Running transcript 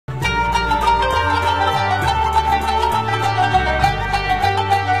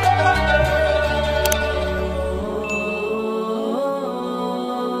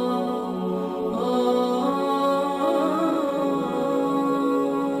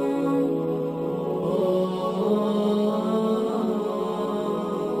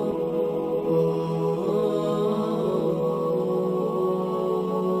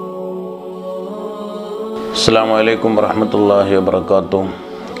അസ്സലാമു അലൈക്കും വറഹ്മത്തുള്ളാഹി വബറകാതുഹു.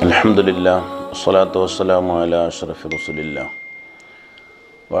 അൽഹംദുലില്ലാഹ് വസ്സലാത്തു വസ്സലാമു അലാ അഷ്റഫി റസൂലില്ലാഹ്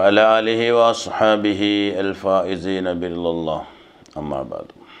വഅലാ ആലിഹി വഅസ്ഹാബിഹി അൽഫായിസീന ബില്ലാഹ്. അമ്മാ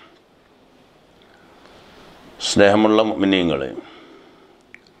ബഅദ്. സ്നേഹമുള്ള മുഅ്മിനീങ്ങളെ,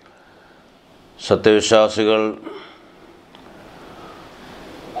 സത്യവിശ്വാസികൾ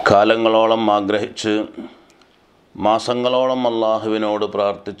കാലങ്ങളോളം ആഗ്രഹിച്ച് മാസങ്ങളോളം അള്ളാഹുവിനോട്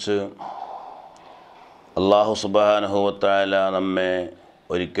പ്രാർത്ഥിച്ച് അല്ലാഹു സുബ്ഹാനഹു വ തആല നമ്മെ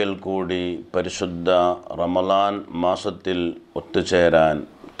ഒരിക്കൽ കൂടി പരിശുദ്ധ റമളാൻ മാസത്തിൽ ഒത്തുചേരാൻ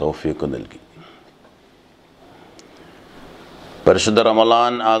തൗഫീഖ് നൽകി. പരിശുദ്ധ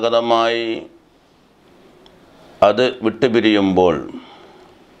റമളാൻ ആഗതമായി അത് വിട്ടുപിരിയുമ്പോൾ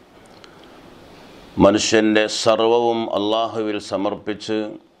മനുഷ്യൻ്റെ സർവവും അള്ളാഹുവിൽ സമർപ്പിച്ച്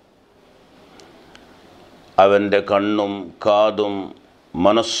അവൻ്റെ കണ്ണും കാതും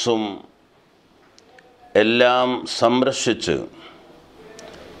മനസ്സും എല്ലാം സംരക്ഷിച്ച്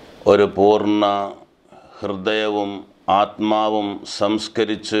ഒരു പൂർണ്ണ ഹൃദയവും ആത്മാവും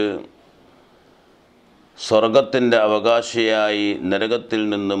സംസ്കരിച്ച് സ്വർഗത്തിൻ്റെ അവകാശിയായി നരകത്തിൽ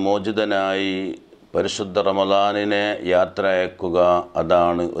നിന്ന് മോചിതനായി പരിശുദ്ധ റമളാനിനെ യാത്ര അയക്കുക,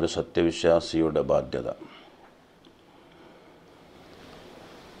 അതാണ് ഒരു സത്യവിശ്വാസിയുടെ ബാധ്യത.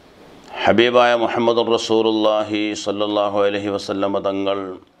 ഹബീബായ മുഹമ്മദുർ റസൂലുള്ളാഹി സ്വല്ലല്ലാഹു അലൈഹി വസല്ലമ തങ്ങൾ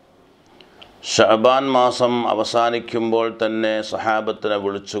ശഅബാൻ മാസം അവസാനിക്കുമ്പോൾ തന്നെ സഹാബത്തിനെ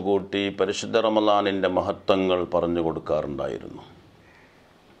വിളിച്ചുകൂട്ടി പരിശുദ്ധ റമളാനിൻ്റെ മഹത്വങ്ങൾ പറഞ്ഞു കൊടുക്കാറുണ്ടായിരുന്നു.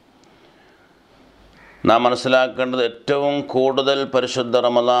 നാം മനസ്സിലാക്കേണ്ടത്, ഏറ്റവും കൂടുതൽ പരിശുദ്ധ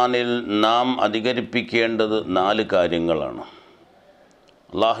റമളാനിൽ നാം അധികരിപ്പിക്കേണ്ടത് 4 കാര്യങ്ങളാണ്.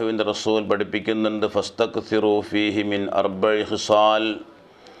 അല്ലാഹുവിൻ്റെ റസൂൽ പഠിപ്പിക്കുന്നുണ്ട്, ഫസ്തക്സിറൂ ഫീഹി മിൻ അർബഇ ഖിസാൽ.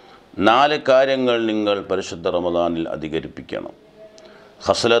 4 കാര്യങ്ങൾ നിങ്ങൾ പരിശുദ്ധ റമളാനിൽ അധികരിപ്പിക്കണം.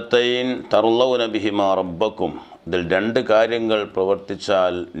 ഖസ്ലത്തൈൻ തർളൗന ബിഹിമാ റബ്ബക്കും. ഇതിൽ 2 കാര്യങ്ങൾ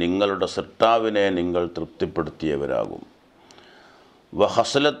പ്രവർത്തിച്ചാൽ നിങ്ങളുടെ സൃഷ്ടാവിനെ നിങ്ങൾ തൃപ്തിപ്പെടുത്തിയവരാകും.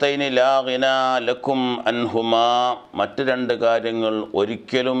 വഖസ്ലത്തൈനി ലാ ഗിനാ ലക്കും അൻഹുമാ. മറ്റ് 2 കാര്യങ്ങൾ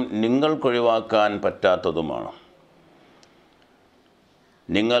ഒരിക്കലും നിങ്ങൾക്കൊഴിവാക്കാൻ പറ്റാത്തതുമാണ്.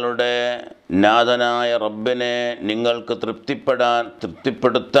 നിങ്ങളുടെ നാഥനായ റബ്ബിനെ നിങ്ങൾക്ക്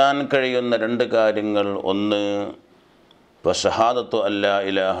തൃപ്തിപ്പെടുത്താൻ കഴിയുന്ന 2 കാര്യങ്ങൾ. ഒന്ന്, വശഹാദത്തു അല്ലാ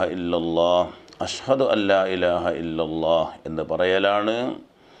ഇലാഹ ഇല്ലല്ലാഹ്, അഷ്ഹദു അല്ലാ ഇലാഹ ഇല്ലല്ലാഹ് എന്ന് പറയലാണ്.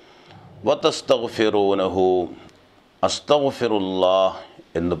 വതസ്തഗ്ഫിറൂനഹു, അസ്തഗ്ഫിറുല്ലാഹ്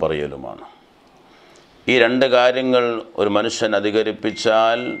എന്ന് പറയലുമാണ്. ഈ 2 കാര്യങ്ങൾ ഒരു മനുഷ്യൻ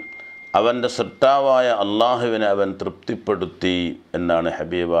അധികരിപ്പിച്ചാൽ അവൻ്റെ സൃഷ്ടാവായ അള്ളാഹുവിനെ അവൻ തൃപ്തിപ്പെടുത്തി എന്നാണ്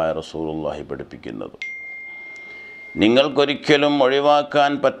ഹബീബായ റസൂലുള്ളാഹി പഠിപ്പിക്കുന്നത്. നിങ്ങൾക്കൊരിക്കലും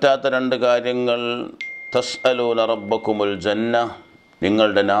ഒഴിവാക്കാൻ പറ്റാത്ത 2 കാര്യങ്ങൾ. തസ്അലൂന റബ്ബക്കുമുൽ ജന്ന,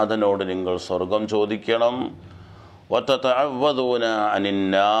 നിങ്ങളുടെ നാഥനോട് നിങ്ങൾ സ്വർഗം ചോദിക്കണം. വതതഅവ്വദൂന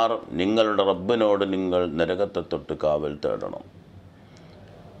അനിന്നാർ, നിങ്ങളുടെ റബ്ബിനോട് നിങ്ങൾ നരകത്തെ തൊട്ട് കാവൽ തേടണം.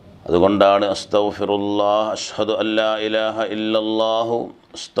 അതുകൊണ്ടാണ് അസ്തഗ്ഫിറുല്ലാഹ്, അഷ്ഹദു അല്ലാ ഇലാഹ ഇല്ലല്ലാഹു,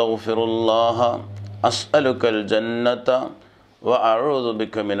 അസ്തഗ്ഫിറുല്ലാഹ, അസ്അലുക്കൽ ജന്നത വഅഊദു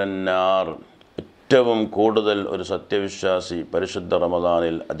ബിക മിനന്നാർ. ഏറ്റവും കൂടുതൽ ഒരു സത്യവിശ്വാസി പരിശുദ്ധ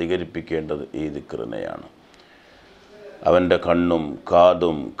റമളാനിൽ അധികരിപ്പിക്കേണ്ടത് ഈ ദിക്റിനെയാണ്. അവൻ്റെ കണ്ണും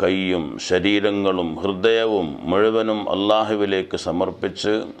കാതും കൈയും ശരീരങ്ങളും ഹൃദയവും മുഴുവനും അള്ളാഹുവിലേക്ക്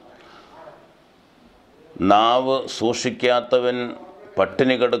സമർപ്പിച്ച്, നാവ് സൂക്ഷിക്കാത്തവൻ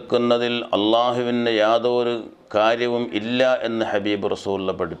പട്ടിണി കിടക്കുന്നതിൽ അള്ളാഹുവിന് യാതൊരു കാര്യവും ഇല്ല എന്ന് ഹബീബ്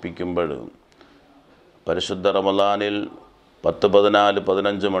റസൂലുള്ള പഠിപ്പിക്കുമ്പോൾ, പരിശുദ്ധ റമളാനിൽ 10, 14,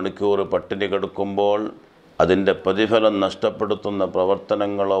 15 മണിക്കൂർ പട്ടിണി കിടക്കുമ്പോൾ അതിൻ്റെ പ്രതിഫലം നഷ്ടപ്പെടുത്തുന്ന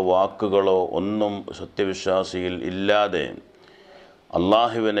പ്രവർത്തനങ്ങളോ വാക്കുകളോ ഒന്നും സത്യവിശ്വാസിയിൽ ഇല്ലാതെ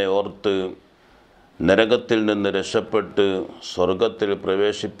അള്ളാഹുവിനെ ഓർത്ത് നരകത്തിൽ നിന്ന് രക്ഷപ്പെട്ട് സ്വർഗത്തിൽ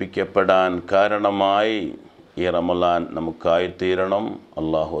പ്രവേശിപ്പിക്കപ്പെടാൻ കാരണമായി ഈ റമളാൻ നമുക്കായിത്തീരണം.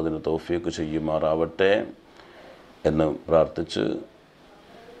 അള്ളാഹു അതിന് തൗഫീഖ് ചെയ്യുമാറാവട്ടെ എന്ന് പ്രാർത്ഥിച്ച്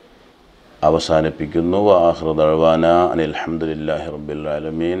അവസാനിപ്പിക്കുന്നു. വആഖിറു ദഅ്വാനാ അനിൽ ഹംദുലില്ലാഹി റബ്ബിൽ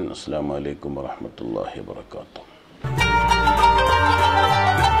ആലമീൻ. അസ്സലാമു അലൈക്കും വറഹ്മത്തുള്ളാഹി വബറകാതുഹു.